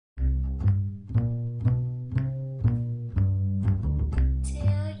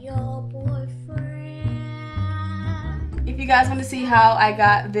you guys want to see how I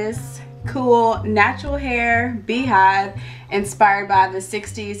got this cool natural hair beehive inspired by the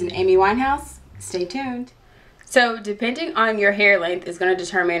 60s and Amy Winehouse, stay tuned. So depending on your hair length is going to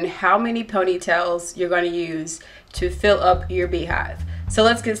determine how many ponytails you're going to use to fill up your beehive. So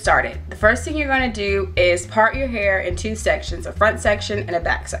let's get started. The first thing you're going to do is part your hair in two sections, a front section and a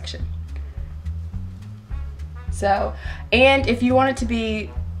back section. So, and if you want it to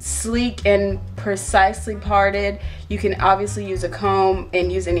be sleek and precisely parted, you can obviously use a comb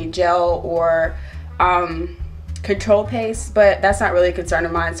and use any gel or control paste, but that's not really a concern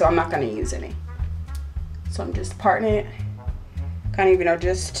of mine, so I'm not going to use any. So I'm just parting it kind of, you know,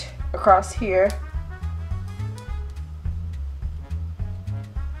 just across here.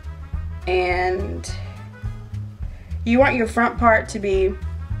 And you want your front part to be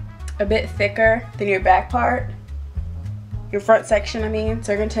a bit thicker than your back part. Your front section, I mean.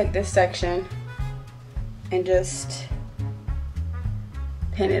 So you're going to take this section and just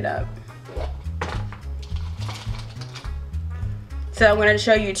pin it up. So I'm going to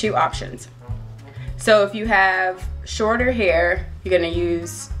show you two options. So if you have shorter hair, you're going to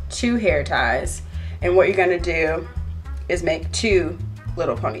use two hair ties. And what you're going to do is make two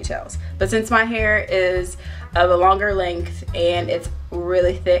little ponytails. But since my hair is of a longer length and it's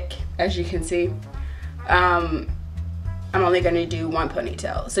really thick, as you can see, I'm only going to do one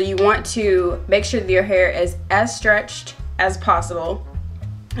ponytail. So you want to make sure that your hair is as stretched as possible.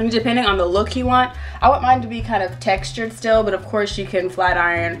 And depending on the look you want, I want mine to be kind of textured still, but of course you can flat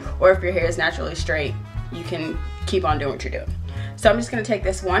iron, or if your hair is naturally straight, you can keep on doing what you're doing. So I'm just going to take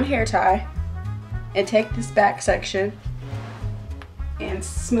this one hair tie and take this back section and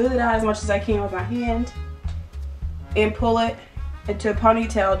smooth it out as much as I can with my hand and pull it into a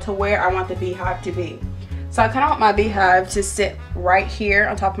ponytail to where I want the beehive to be. So I kind of want my beehive to sit right here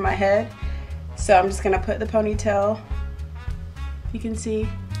on top of my head. So I'm just going to put the ponytail, you can see,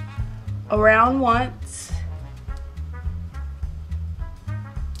 around once.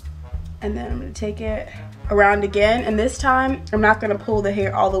 And then I'm going to take it around again. And this time, I'm not going to pull the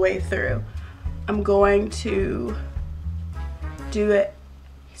hair all the way through. I'm going to do it.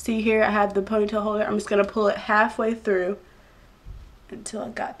 See here, I have the ponytail holder. I'm just going to pull it halfway through until I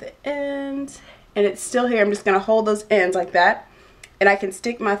got the ends. And it's still here. I'm just going to hold those ends like that. And I can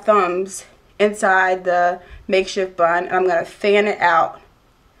stick my thumbs inside the makeshift bun. And I'm going to fan it out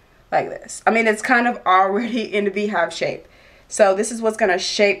like this. I mean, it's kind of already in the beehive shape. So this is what's going to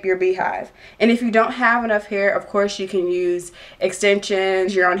shape your beehive. And if you don't have enough hair, of course, you can use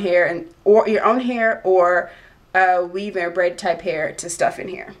extensions, your own hair, or weave or braid type hair to stuff in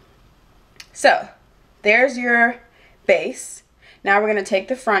here. So there's your base. Now we're going to take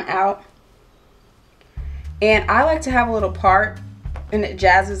the front out. And I like to have a little part, and it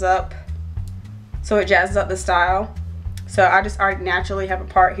jazzes up. So it jazzes up the style. So I just already naturally have a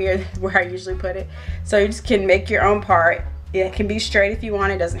part here where I usually put it. So you just can make your own part. It can be straight if you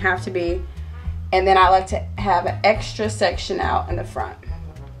want, it doesn't have to be. And then I like to have an extra section out in the front.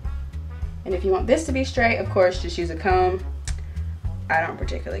 And if you want this to be straight, of course, just use a comb. I don't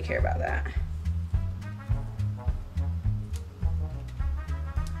particularly care about that.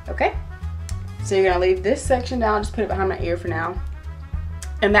 Okay. So you're going to leave this section down, just put it behind my ear for now.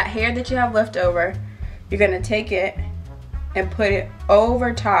 And that hair that you have left over, you're going to take it and put it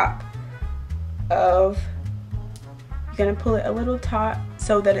over top of, you're going to pull it a little taut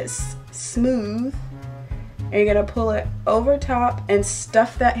so that it's smooth. And you're going to pull it over top and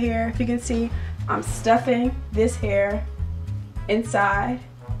stuff that hair. If you can see, I'm stuffing this hair inside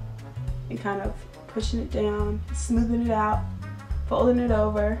and kind of pushing it down, smoothing it out, folding it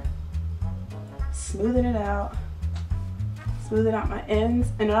over, smoothing it out, smoothing out my ends.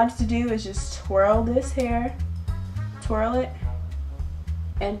 And all I have to do is just twirl this hair, twirl it,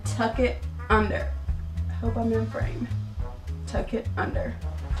 and tuck it under. I hope I'm in frame. Tuck it under.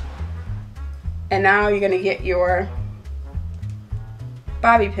 And now you're going to get your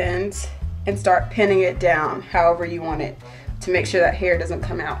bobby pins and start pinning it down however you want it to make sure that hair doesn't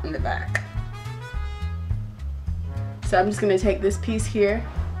come out in the back. So I'm just going to take this piece here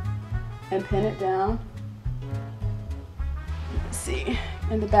and pin it down. Let's see,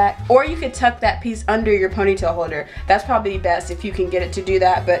 in the back. Or you could tuck that piece under your ponytail holder. That's probably best if you can get it to do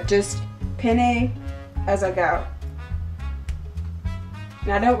that, but just pinning as I go.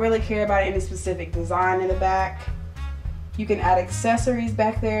 Now I don't really care about any specific design in the back. You can add accessories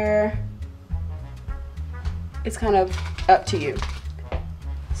back there. It's kind of up to you.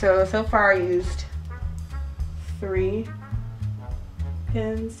 So far I used 3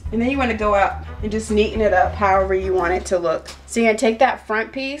 pins. And then you want to go up and just neaten it up however you want it to look. So you're going to take that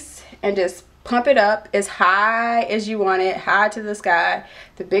front piece and just pump it up as high as you want it, high to the sky.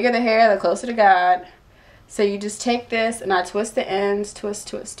 The bigger the hair, the closer to God. So you just take this and I twist the ends, twist,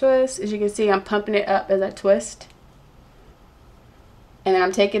 twist, twist. As you can see, I'm pumping it up as I twist. And then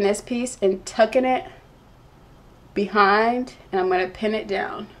I'm taking this piece and tucking it behind, and I'm going to pin it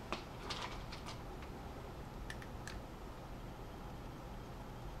down.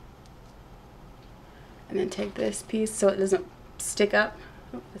 And then take this piece so it doesn't stick up.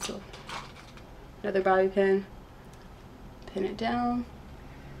 Oh, that's another bobby pin. Pin it down.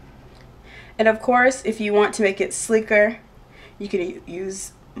 And of course, if you want to make it sleeker, you can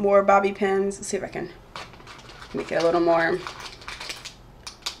use more bobby pins. Let's see if I can make it a little more,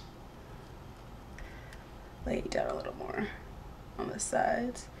 lay it down a little more on the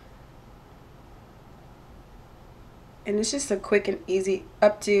sides. And it's just a quick and easy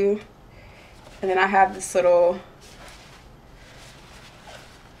updo. And then I have this little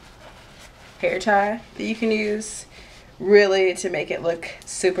hair tie that you can use really to make it look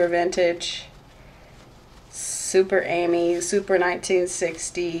super vintage, super Amy, super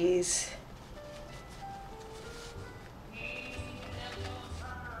 1960s.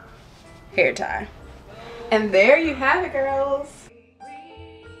 Hair tie. And there you have it, girls.